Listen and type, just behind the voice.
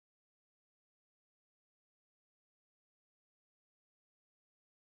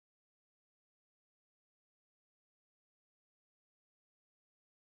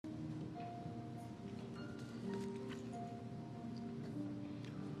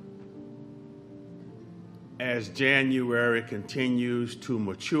As January continues to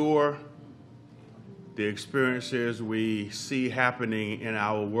mature, the experiences we see happening in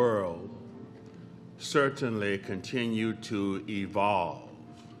our world certainly continue to evolve.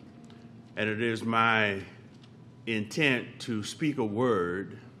 And it is my intent to speak a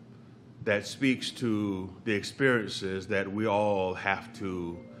word that speaks to the experiences that we all have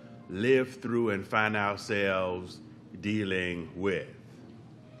to live through and find ourselves dealing with.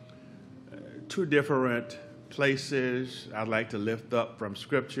 Two different places I'd like to lift up from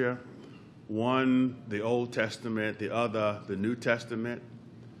Scripture. One, the Old Testament, the other, the New Testament.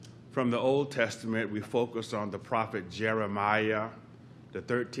 From the Old Testament, we focus on the prophet Jeremiah, the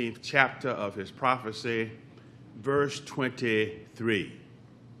 13th chapter of his prophecy, verse 23.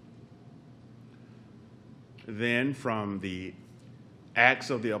 Then from the Acts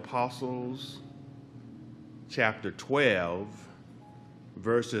of the Apostles, chapter 12,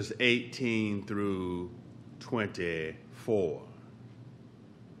 verses 18 through 24.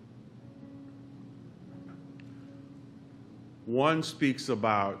 One speaks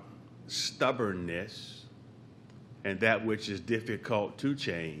about stubbornness and that which is difficult to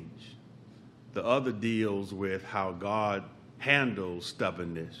change. The other deals with how God handles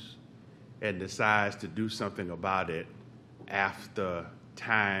stubbornness and decides to do something about it after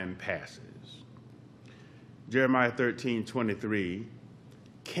time passes. Jeremiah 13:23,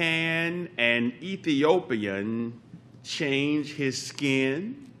 can an Ethiopian change his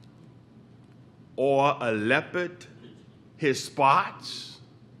skin, or a leopard his spots?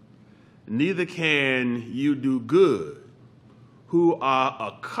 Neither can you do good, who are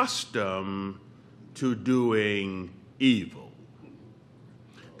accustomed to doing evil.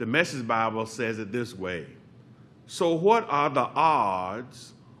 The Message Bible says it this way: so what are the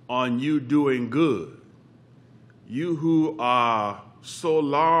odds on you doing good, you who are so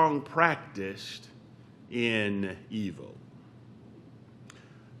long practiced in evil?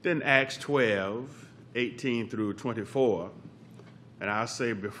 Then Acts 12:18 through 24, and I'll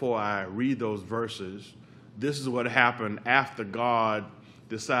say before I read those verses, this is what happened after God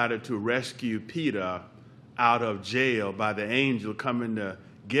decided to rescue Peter out of jail by the angel coming to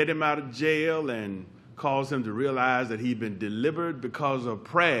get him out of jail and cause him to realize that he'd been delivered because of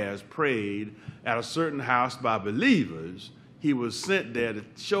prayers prayed at a certain house by believers. He was sent there to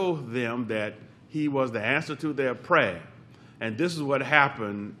show them that he was the answer to their prayer. And this is what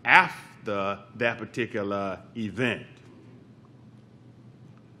happened after that particular event.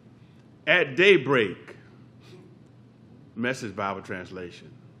 At daybreak, Message Bible translation,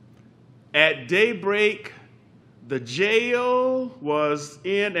 at daybreak, the jail was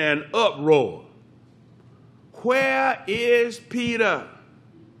in an uproar. Where is Peter?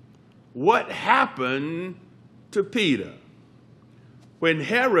 What happened to Peter? When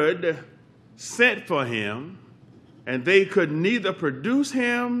Herod sent for him, and they could neither produce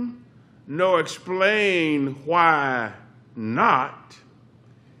him nor explain why not,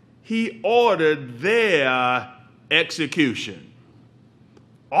 he ordered their execution.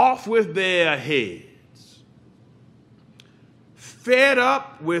 Off with their heads. Fed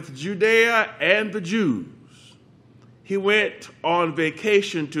up with Judea and the Jews, he went on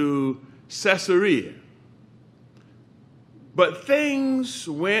vacation to Caesarea. But things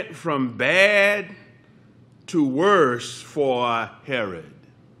went from bad to worse for Herod.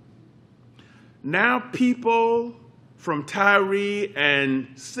 Now people from Tyre and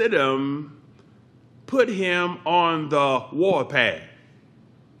Sidon put him on the warpath.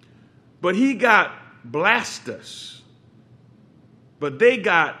 But they got Blastus,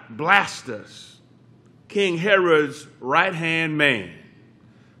 King Herod's right-hand man,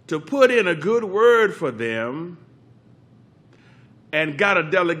 to put in a good word for them, and got a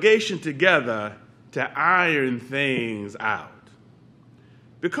delegation together to iron things out.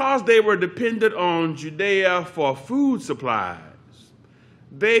 Because they were dependent on Judea for food supplies,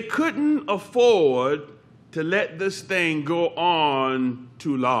 they couldn't afford to let this thing go on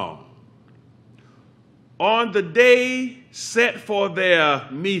too long. On the day set for their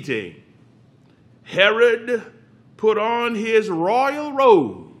meeting, Herod put on his royal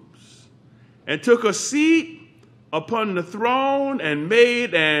robes and took a seat upon the throne and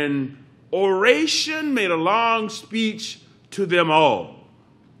made an oration, made a long speech to them all.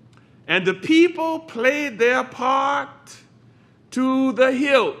 And the people played their part to the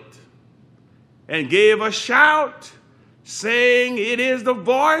hilt and gave a shout, saying, "It is the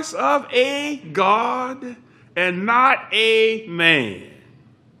voice of a God and not a man."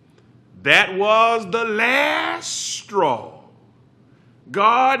 That was the last straw.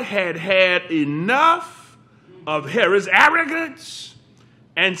 God had had enough of Herod's arrogance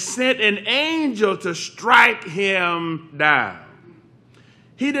and sent an angel to strike him down.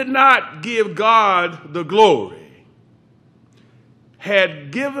 He did not give God the glory,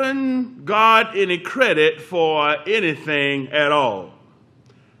 had given God any credit for anything at all.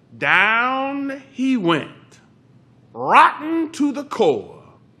 Down he went, rotten to the core,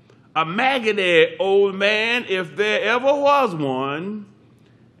 a maggoty old man, if there ever was one,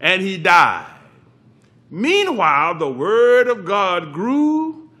 and he died. Meanwhile, the word of God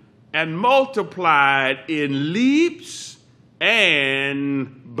grew and multiplied in leaps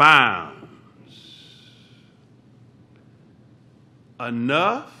and bounds.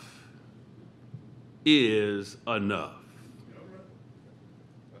 Enough is enough.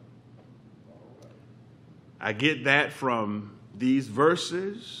 I get that from these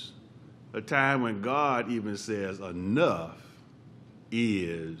verses, a time when God even says enough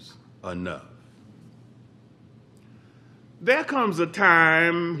is enough. There comes a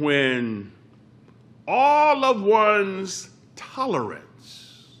time when all of one's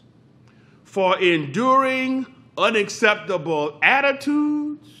tolerance for enduring unacceptable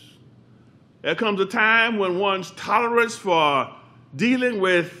attitudes, there comes a time when one's tolerance for dealing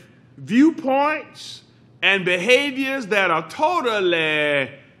with viewpoints and behaviors that are totally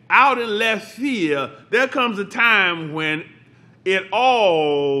out in left field, there comes a time when it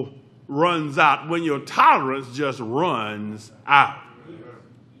all runs out, when your tolerance just runs out.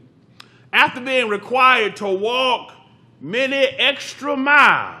 After being required to walk many extra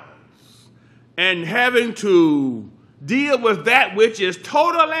miles and having to deal with that which is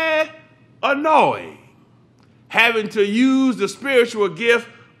totally annoying, having to use the spiritual gift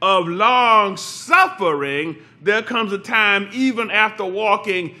of long suffering, there comes a time, even after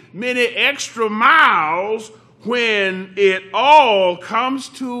walking many extra miles, when it all comes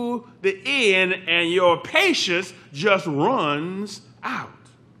to the end and your patience just runs out.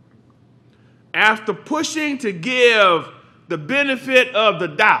 After pushing to give the benefit of the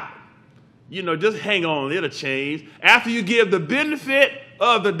doubt, just hang on, it'll change. After you give the benefit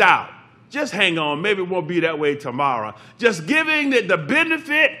of the doubt, just hang on, maybe it won't be that way tomorrow. Just giving it the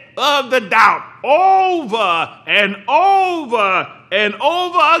benefit of the doubt over and over and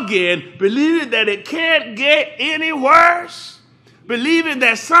over again, believing that it can't get any worse, believing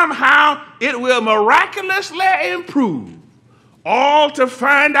that somehow it will miraculously improve, all to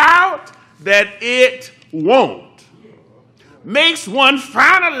find out that it won't. Makes one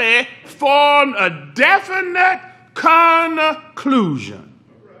finally form a definite conclusion.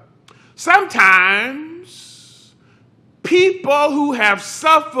 Sometimes people who have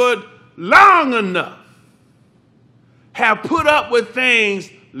suffered long enough, have put up with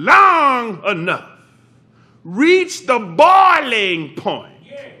things long enough, reach the boiling point,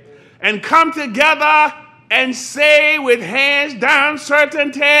 and come together and say with hands down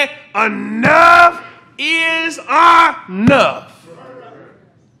certainty, enough is enough.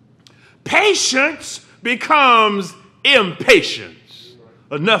 Patience becomes impatience.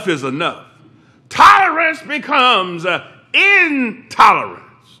 Enough is enough. Tolerance becomes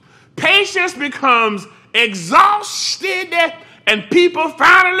intolerance. Patience becomes exhausted, and people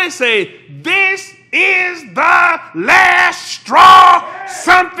finally say, this is the last straw.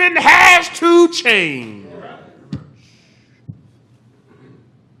 Something has to change.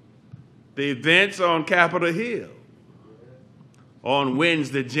 The events on Capitol Hill on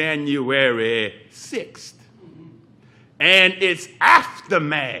Wednesday, January 6th, and its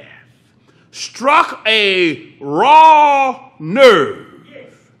aftermath struck a raw nerve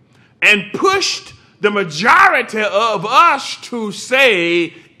and pushed the majority of us to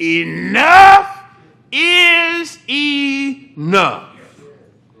say, enough is enough.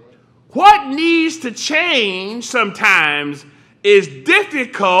 What needs to change sometimes is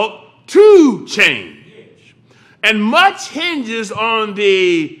difficult to change. And much hinges on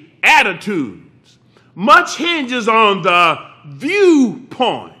the attitudes. Much hinges on the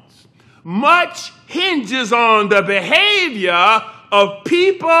viewpoints. Much hinges on the behavior of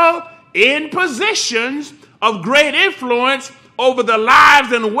people in positions of great influence over the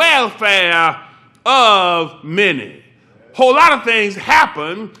lives and welfare of many. A whole lot of things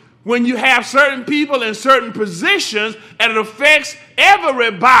happen when you have certain people in certain positions, and it affects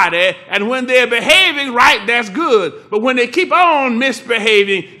everybody, and when they're behaving right, that's good. But when they keep on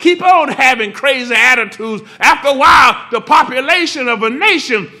misbehaving, keep on having crazy attitudes, after a while, the population of a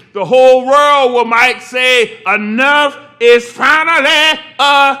nation, the whole world might say, enough is finally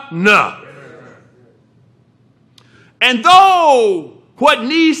enough. And though what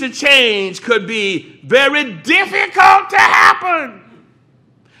needs to change could be very difficult to happen,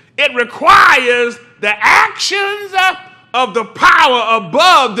 it requires the actions of the power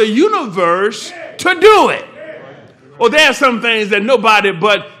above the universe to do it. Or there are some things that nobody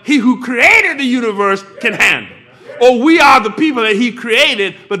but he who created the universe can handle. Or we are the people that he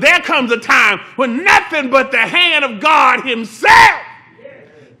created, but there comes a time when nothing but the hand of God himself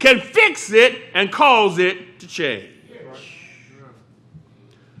can fix it and cause it to change.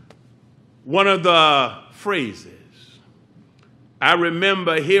 One of the phrases I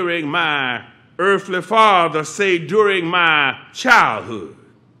remember hearing my earthly father say during my childhood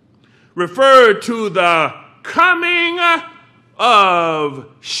referred to the coming of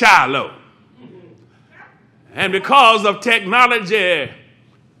Shiloh. And because of technology,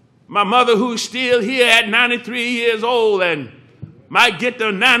 my mother, who's still here at 93 years old and might get the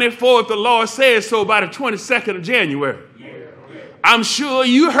 94th, the Lord says so, by the 22nd of January. I'm sure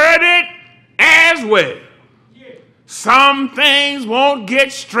you heard it as well. Some things won't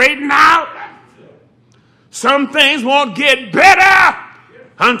get straightened out. Some things won't get better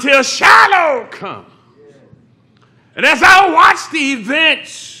until Shiloh comes. And as I watch the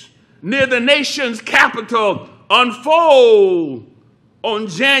events near the nation's capital unfold on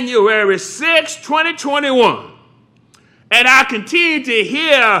January 6, 2021, and I continue to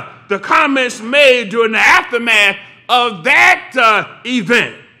hear the comments made during the aftermath of that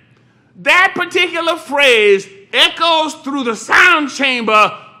event, that particular phrase echoes through the sound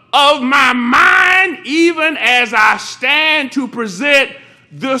chamber of my mind even as I stand to present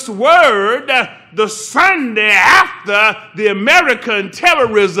this word the Sunday after the American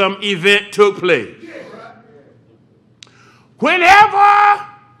terrorism event took place. Whenever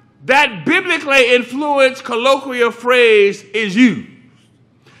that biblically influenced colloquial phrase is used,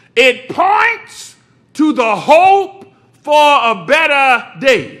 it points to the hope for a better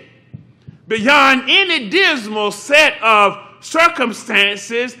day beyond any dismal set of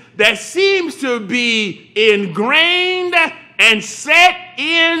circumstances that seems to be ingrained and set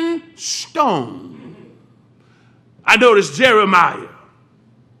in stone. I notice Jeremiah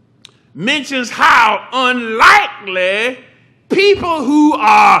mentions how unlikely people who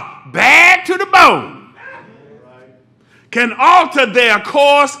are bad to the bone can alter their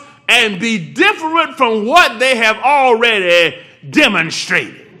course and be different from what they have already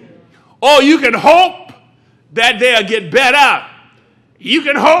demonstrated. Or you can hope that they'll get better. You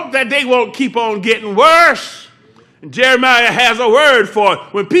can hope that they won't keep on getting worse. And Jeremiah has a word for it.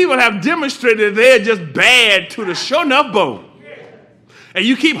 When people have demonstrated they're just bad to the sure enough bone, and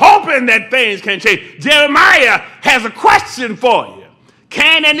you keep hoping that things can change, Jeremiah has a question for you.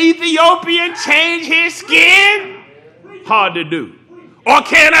 Can an Ethiopian change his skin? Hard to do. Or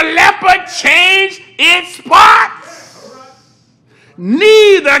can a leopard change its spots?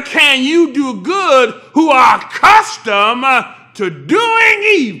 Neither can you do good who are accustomed to doing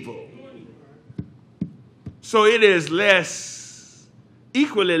evil. So it is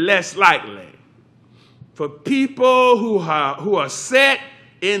equally less likely for people who are set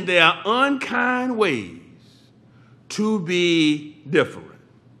in their unkind ways to be different.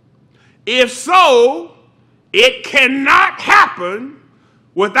 If so, it cannot happen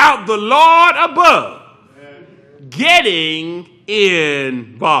without the Lord above getting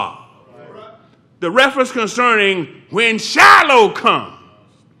involved. The reference concerning when Shiloh comes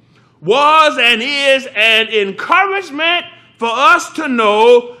was and is an encouragement for us to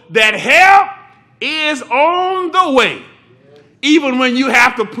know that help is on the way. Even when you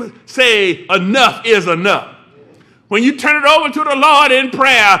have to say enough is enough. When you turn it over to the Lord in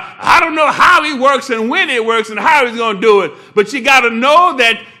prayer, I don't know how he works and when it works and how he's going to do it, but you got to know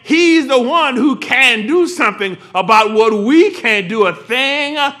that he's the one who can do something about what we can't do a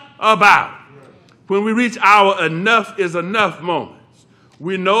thing about. When we reach our enough is enough moments,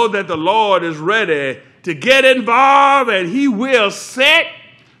 we know that the Lord is ready to get involved and he will set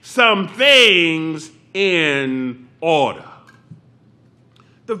some things in order.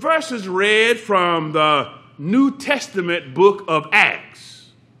 The verses read from the New Testament book of Acts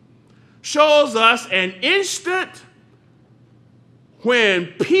shows us an instant when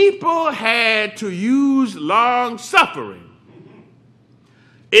people had to use long suffering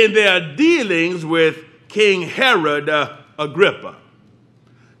in their dealings with King Herod Agrippa.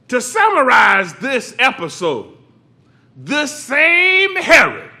 To summarize this episode, this same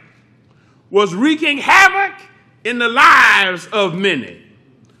Herod was wreaking havoc in the lives of many,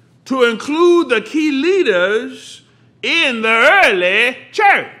 to include the key leaders in the early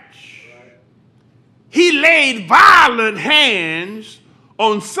church. He laid violent hands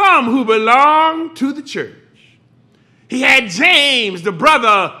on some who belonged to the church. He had James, the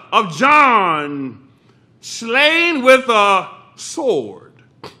brother of John, slain with a sword.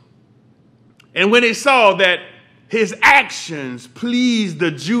 And when he saw that his actions pleased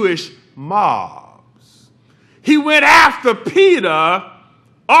the Jewish mobs. He went after Peter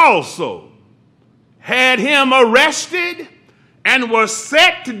also, had him arrested, and was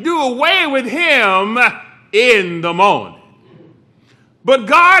set to do away with him in the morning. But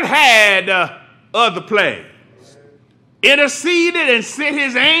God had other plans. Interceded and sent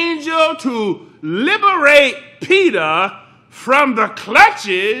his angel to liberate Peter from the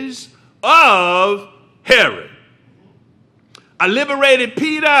clutches of Herod. A liberated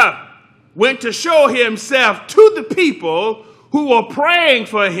Peter went to show himself to the people who were praying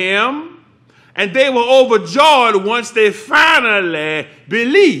for him, and they were overjoyed once they finally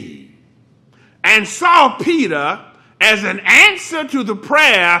believed and saw Peter as an answer to the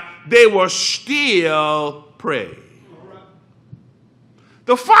prayer they were still praying.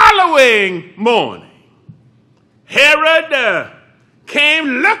 The following morning, Herod came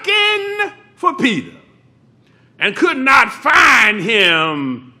looking for Peter and could not find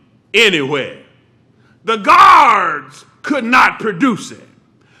him anywhere. The guards could not produce him.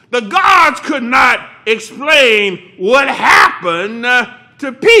 The guards could not explain what happened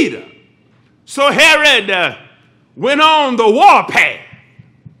to Peter. So Herod went on the warpath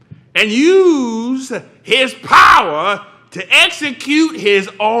and used his power to execute his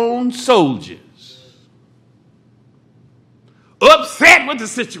own soldiers. Upset with the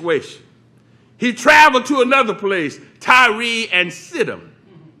situation, he traveled to another place, Tyre and Sidon.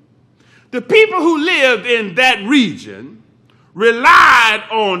 The people who lived in that region relied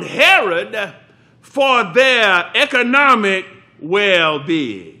on Herod for their economic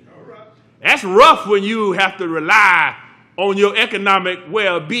well-being. That's rough when you have to rely on your economic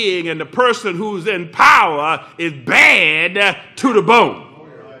well-being and the person who's in power is bad to the bone.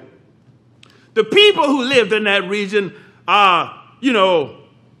 The people who lived in that region,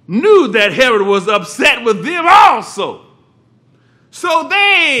 knew that Herod was upset with them also. So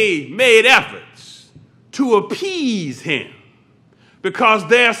they made efforts to appease him because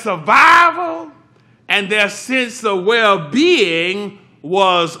their survival and their sense of well-being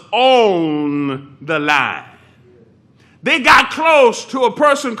was on the line. They got close to a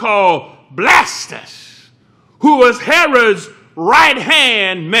person called Blastus, who was Herod's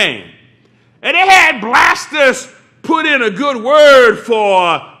right-hand man. And they had Blastus put in a good word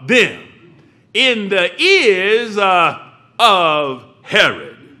for them in the ears of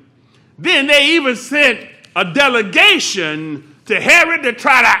Herod. Then they even sent a delegation to Herod to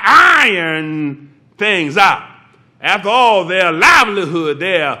try to iron things out. After all, their livelihood,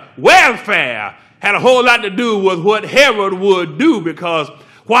 their welfare had a whole lot to do with what Herod would do, because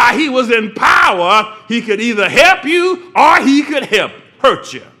while he was in power, he could either help you or he could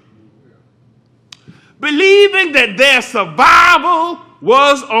hurt you. Believing that their survival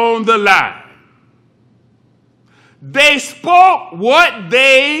was on the line, they spoke what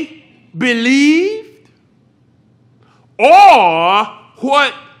they believed or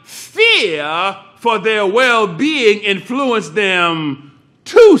what fear for their well-being influenced them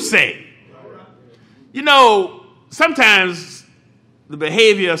to say. You know, sometimes the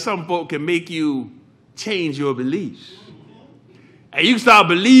behavior of some folk can make you change your beliefs. And you start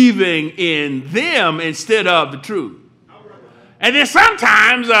believing in them instead of the truth. And then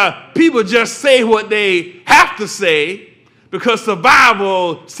sometimes people just say what they have to say because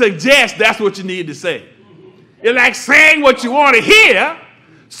survival suggests that's what you need to say. It's like saying what you want to hear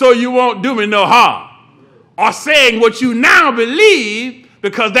so you won't do me no harm. Or saying what you now believe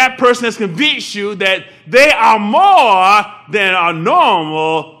because that person has convinced you that they are more than a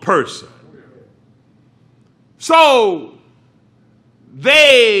normal person. So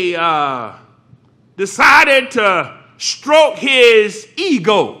they decided to stroke his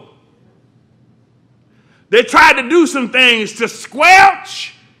ego. They tried to do some things to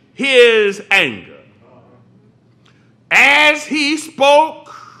squelch his anger. As he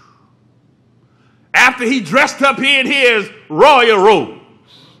spoke, after he dressed up in his royal robes,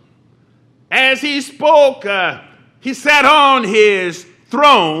 as he spoke, he sat on his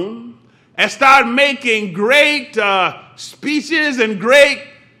throne and started making great speeches and great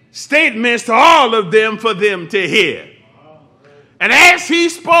statements to all of them for them to hear. And as he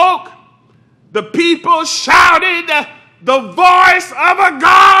spoke, the people shouted, "The voice of a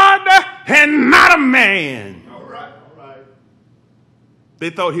God and not a man." All right.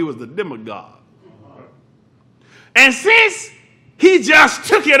 They thought he was the demigod. And since he just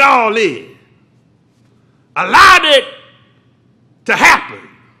took it all in, allowed it to happen,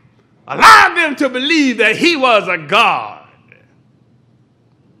 allowed them to believe that he was a God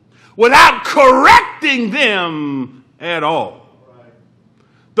without correcting them at all,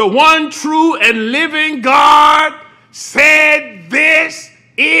 the one true and living God, said, "This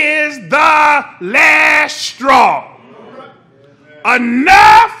is the last straw.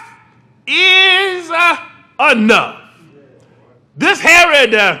 Enough is enough." This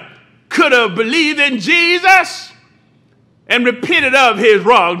Herod could have believed in Jesus and repented of his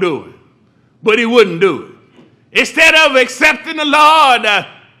wrongdoing, but he wouldn't do it. Instead of accepting the Lord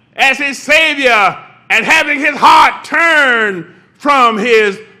as his Savior and having his heart turned from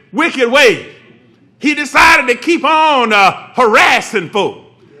his wicked ways, he decided to keep on harassing folk,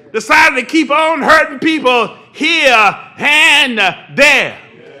 decided to keep on hurting people here and there.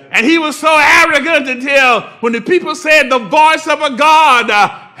 And he was so arrogant until when the people said, "The voice of a God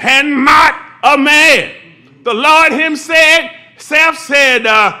and not a man," the Lord himself said,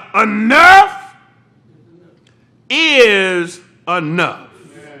 "Enough is enough."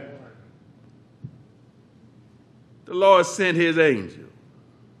 The Lord sent his angel.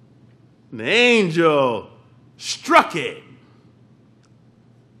 And the angel struck it.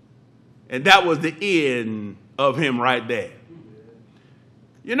 And that was the end of him right there.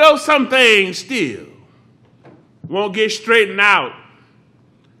 You know, some things still won't get straightened out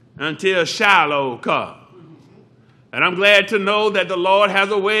until Shiloh comes. And I'm glad to know that the Lord has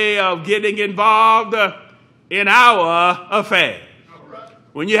a way of getting involved in our affairs.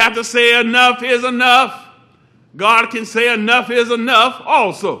 When you have to say enough is enough, God can say enough is enough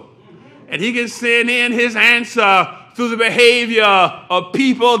also. And he can send in his answer through the behavior of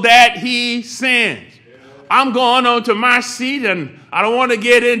people that he sends. I'm going on to my seat, and I don't want to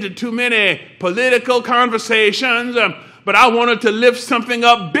get into too many political conversations, but I wanted to lift something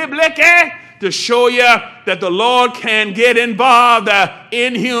up biblically to show you that the Lord can get involved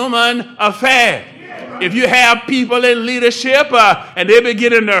in human affairs. If you have people in leadership and they've been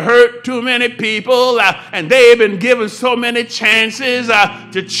getting to hurt too many people and they've been given so many chances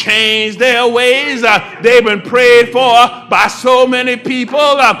to change their ways, they've been prayed for by so many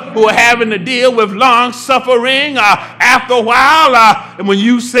people who are having to deal with long suffering. After a while, and when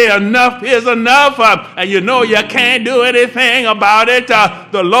you say enough is enough and you know you can't do anything about it,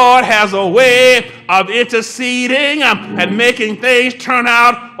 the Lord has a way of interceding and making things turn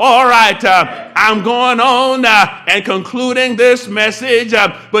out all right. I'm going on and concluding this message,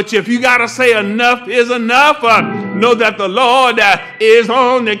 but if you got to say enough is enough, know that the Lord is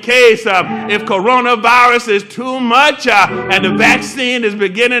on the case. If coronavirus is too much and the vaccine is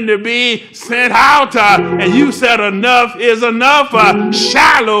beginning to be sent out and you said enough is enough,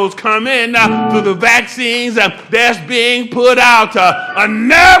 Shiloh's coming through the vaccines that's being put out.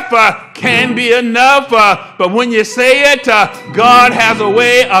 Enough can be enough, but when you say it, God has a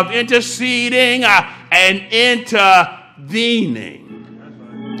way of interceding and intervening.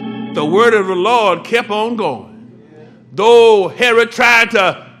 The word of the Lord kept on going. Though Herod tried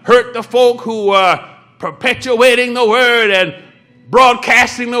to hurt the folk who were perpetuating the word and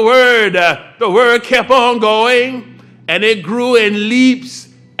broadcasting the word kept on going, and it grew in leaps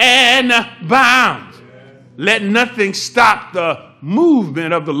and bounds. Let nothing stop the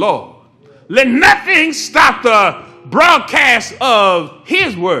movement of the Lord. Let nothing stop the broadcast of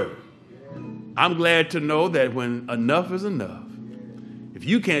his word. I'm glad to know that when enough is enough, if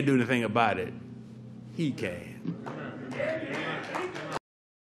you can't do anything about it, he can.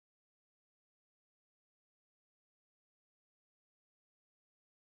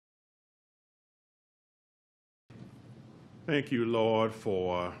 Thank you, Lord,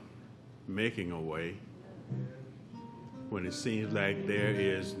 for making a way when it seems like there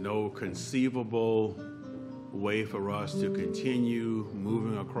is no conceivable way for us to continue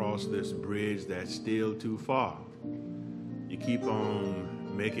moving across this bridge that's still too far. You keep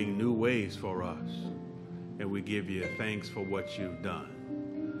on making new ways for us, and we give you thanks for what you've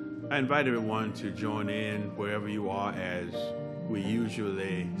done. I invite everyone to join in wherever you are as we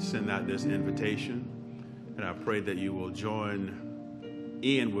usually send out this invitation, and I pray that you will join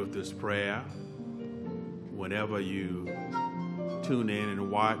in with this prayer whenever you tune in and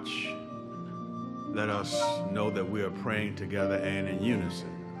watch. Let us know that we are praying together and in unison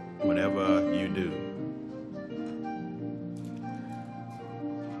whenever you do.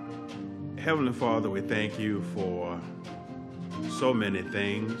 Heavenly Father, we thank you for so many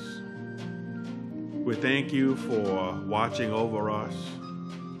things. We thank you for watching over us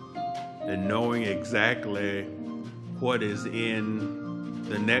and knowing exactly what is in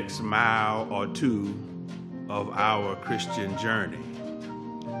the next mile or two of our Christian journey.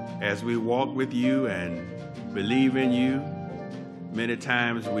 As we walk with you and believe in you, many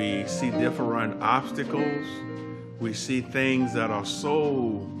times we see different obstacles. We see things that are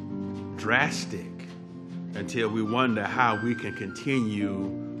so drastic until we wonder how we can continue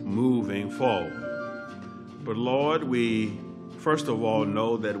moving forward. But Lord, we first of all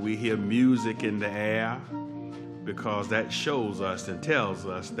know that we hear music in the air because that shows us and tells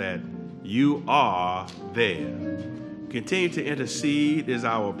us that you are there. Continue to intercede is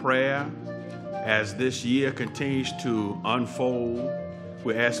our prayer as this year continues to unfold.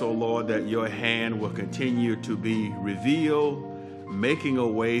 We ask, oh Lord, that your hand will continue to be revealed, making a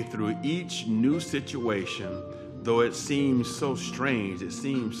way through each new situation, though it seems so strange, it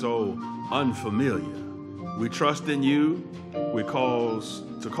seems so unfamiliar. We trust in you. We cause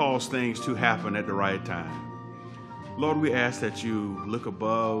things to happen at the right time. Lord, we ask that you look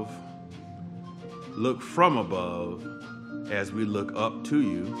from above as we look up to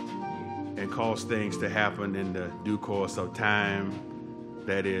you and cause things to happen in the due course of time.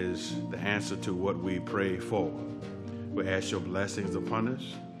 That is the answer to what we pray for. We ask your blessings upon us.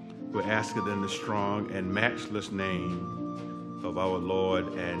 We ask it in the strong and matchless name of our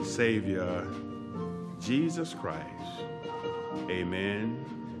Lord and Savior, Jesus Christ. Amen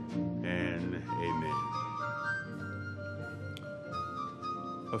and amen.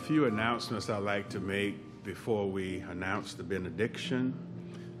 A few announcements I'd like to make before we announce the benediction.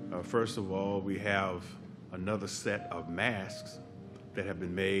 First of all, we have another set of masks that have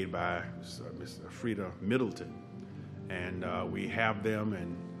been made by Ms. Frida Middleton. And we have them,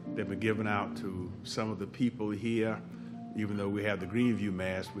 and they've been given out to some of the people here. Even though we have the Greenview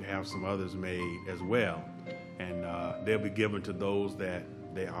mask, we have some others made as well. And they'll be given to those that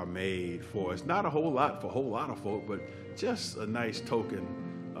they are made for. It's not a whole lot for a whole lot of folk, but just a nice token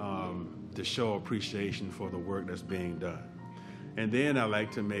to show appreciation for the work that's being done. And then I'd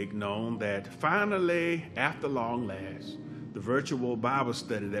like to make known that finally, after long last, the virtual Bible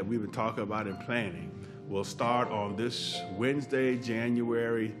study that we've been talking about and planning will start on this Wednesday,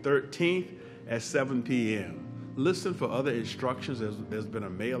 January 13th at 7 p.m. Listen for other instructions. There's been a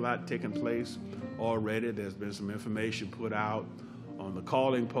mail out taking place already. There's been some information put out on the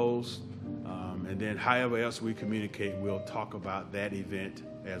calling post. And then however else we communicate, we'll talk about that event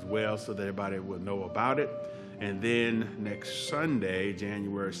as well so that everybody will know about it. And then next Sunday,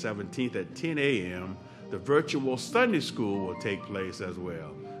 January 17th at 10 a.m., the virtual Sunday school will take place as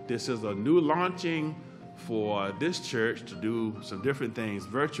well. This is a new launching for this church to do some different things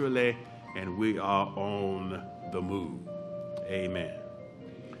virtually, and we are on the move. Amen.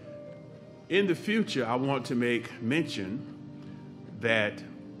 In the future, I want to make mention that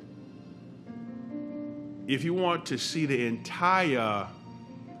if you want to see the entire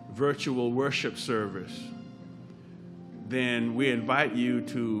virtual worship service, then we invite you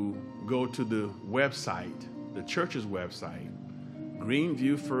to go to the website, the church's website,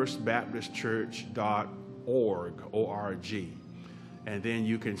 greenviewfirstbaptistchurch.org, O-R-G. And then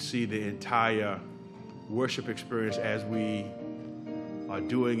you can see the entire worship experience as we are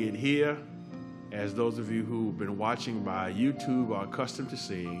doing it here. As those of you who've been watching by YouTube are accustomed to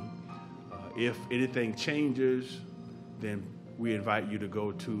seeing, if anything changes, then we invite you to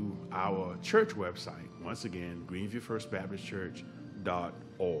go to our church website. Once again,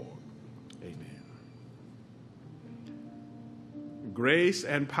 greenviewfirstbaptistchurch.org. Amen. Grace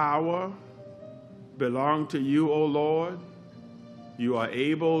and power belong to you, O Lord. You are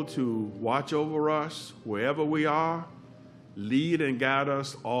able to watch over us wherever we are, lead and guide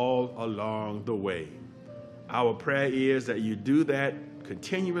us all along the way. Our prayer is that you do that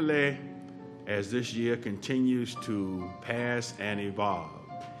continually as this year continues to pass and evolve.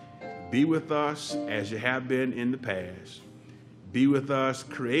 Be with us as you have been in the past. Be with us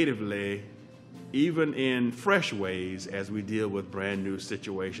creatively, even in fresh ways as we deal with brand new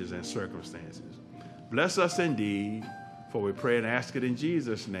situations and circumstances. Bless us indeed, for we pray and ask it in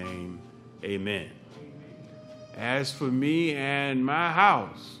Jesus' name. Amen. As for me and my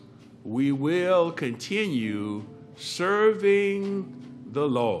house, we will continue serving the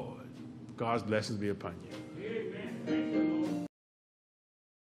Lord. God's blessings be upon you.